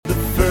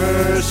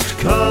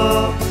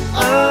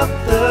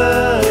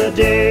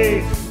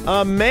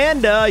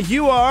Amanda,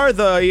 you are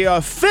the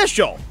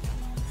official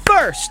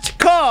first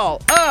call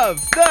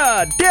of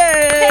the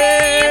day.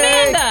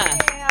 Hey, Amanda.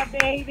 Yeah,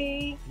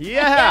 baby.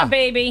 Yeah,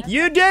 baby.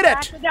 You did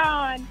Crack it. of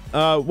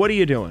dawn. What are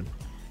you doing?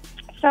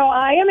 So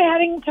I am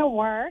heading to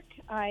work.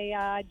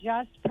 I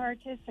just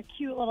purchased a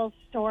cute little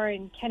store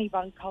in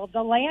Kennebunk called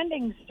The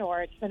Landing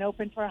Store. It's been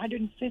open for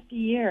 150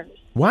 years.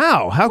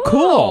 Wow, how Oh,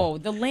 cool.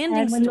 the landing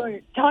And when store.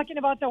 we're talking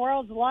about the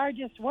world's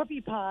largest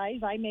whoopie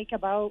pies, I make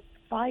about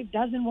 5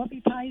 dozen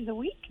whoopie pies a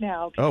week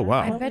now. Oh,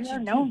 wow. That's what I bet we you are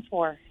do. known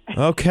for.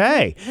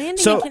 Okay. Landing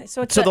So, in Ken-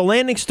 so it's so a- the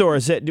landing store,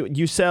 is it,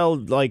 you sell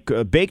like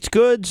baked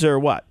goods or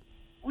what?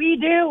 We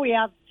do. We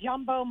have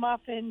jumbo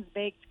muffins,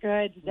 baked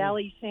goods,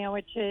 deli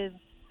sandwiches,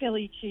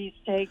 Philly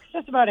cheesesteaks,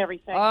 just about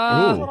everything.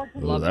 Oh,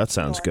 Ooh, that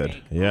sounds good.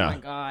 Oh, Yeah. my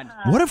God.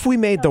 What if we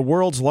made the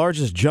world's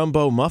largest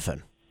jumbo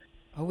muffin?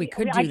 Oh, we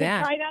could I do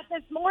that. tried that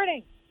this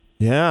morning.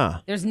 Yeah.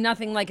 There's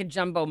nothing like a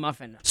jumbo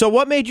muffin. So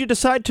what made you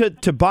decide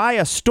to buy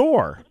a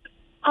store?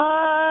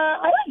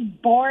 I was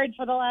bored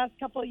for the last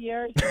couple of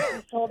years. We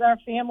sold our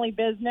family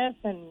business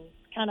and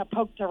kind of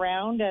poked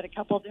around at a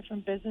couple of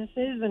different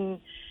businesses. And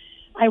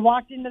I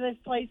walked into this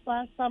place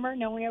last summer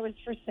knowing it was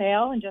for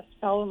sale and just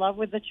fell in love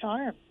with the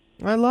charm.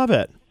 I love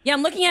it. Yeah,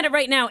 I'm looking at it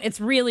right now. It's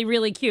really,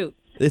 really cute.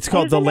 It's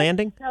called The Isn't it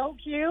Landing? so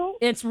cute.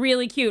 It's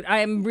really cute. I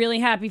am really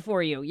happy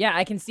for you. Yeah,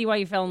 I can see why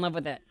you fell in love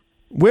with it.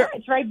 Where?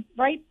 It's right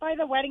by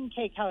the wedding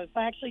cake house.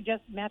 I actually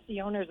just met the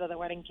owners of the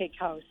wedding cake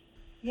house.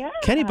 Yeah.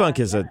 Kennebunk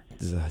is a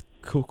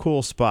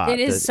cool spot. It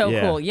is so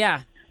yeah. cool.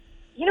 Yeah.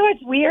 You know,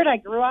 it's weird. I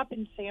grew up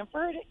in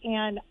Sanford,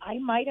 and I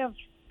might have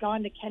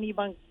gone to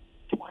Kennebunk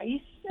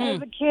twice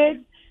as a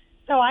kid.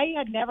 So I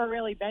had never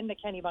really been to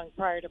Kennebunk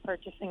prior to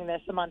purchasing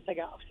this a month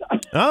ago. So.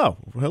 Oh,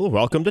 well,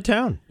 welcome to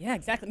town. Yeah,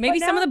 exactly. Maybe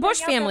But some now of the I'm Bush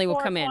getting up family at will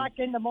 4 come in. o'clock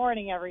in the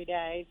morning every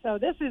day. So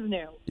this is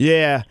new.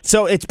 Yeah.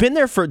 So it's been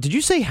there for, did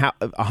you say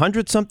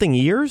 100-something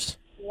years?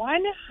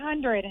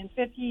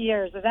 150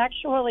 years. There's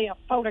actually a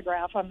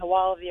photograph on the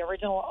wall of the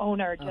original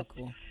owner just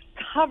cool.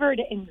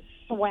 covered in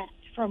sweat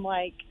from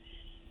like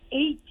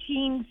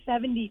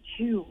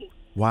 1872.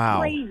 Wow.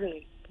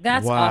 Crazy.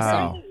 That's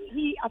Wow. awesome.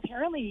 He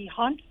apparently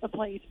haunts the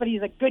place, but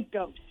he's a good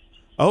ghost.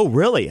 Oh,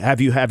 really? Have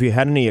you had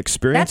any That's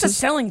experiences? a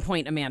selling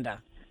point,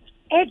 Amanda.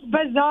 It's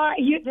bizarre.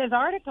 There's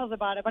articles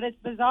about it, but it's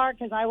bizarre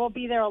because I will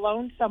be there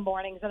alone some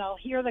mornings and I'll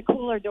hear the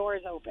cooler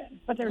doors open,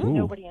 but there's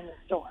nobody in the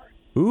store.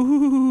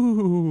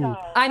 Ooh. So,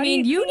 I but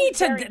mean, he's you being need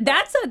to. very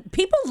That's a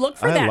people look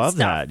for that I love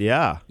stuff. that.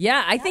 Yeah.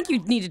 Yeah, I think you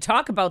need to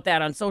talk about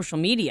that on social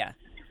media.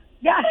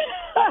 Yeah,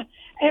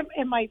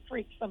 it might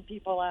freak some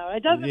people out.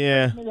 It doesn't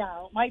Yeah. freak me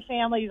out. My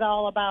family's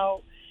all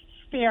about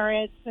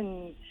spirits,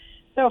 and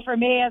so for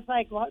me, it's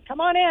like, well, come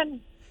on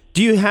in.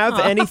 Do you have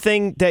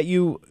anything that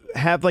you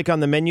have like on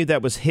the menu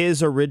that was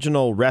his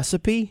original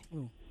recipe?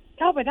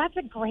 No, but that's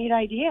a great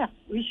idea.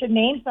 We should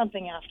name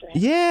something after him.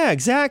 Yeah,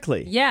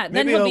 exactly. Yeah,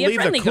 then Maybe he'll I'll be a leave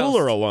the friendly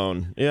cooler ghost.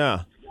 alone.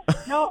 Yeah.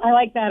 No, I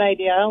like that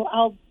idea.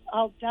 I'll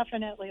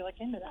definitely look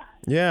into that.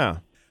 Yeah.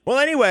 Well,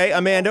 anyway,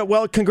 Amanda,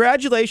 well,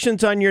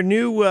 congratulations on your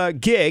new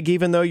gig,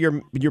 even though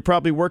you're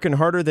probably working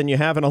harder than you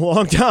have in a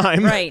long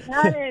time. Right.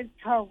 That is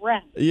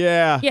correct.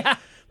 Yeah. Yeah.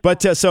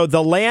 But so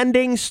the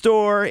Landing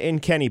Store in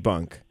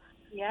Kennebunk.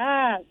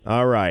 Yes.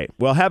 All right.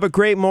 Well, have a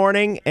great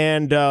morning,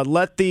 and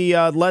let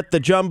the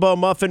jumbo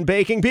muffin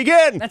baking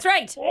begin. That's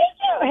right. Thank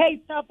you. Hey,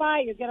 stop by.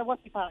 You get a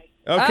whoopie pie.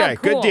 Okay. Oh,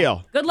 cool. Good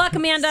deal. Good luck,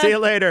 Amanda. See you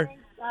later.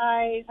 Thanks,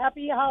 guys.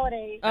 Happy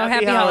holidays. Oh,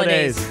 happy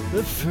holidays.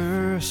 The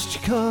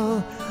first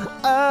call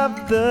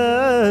of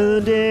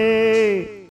the day.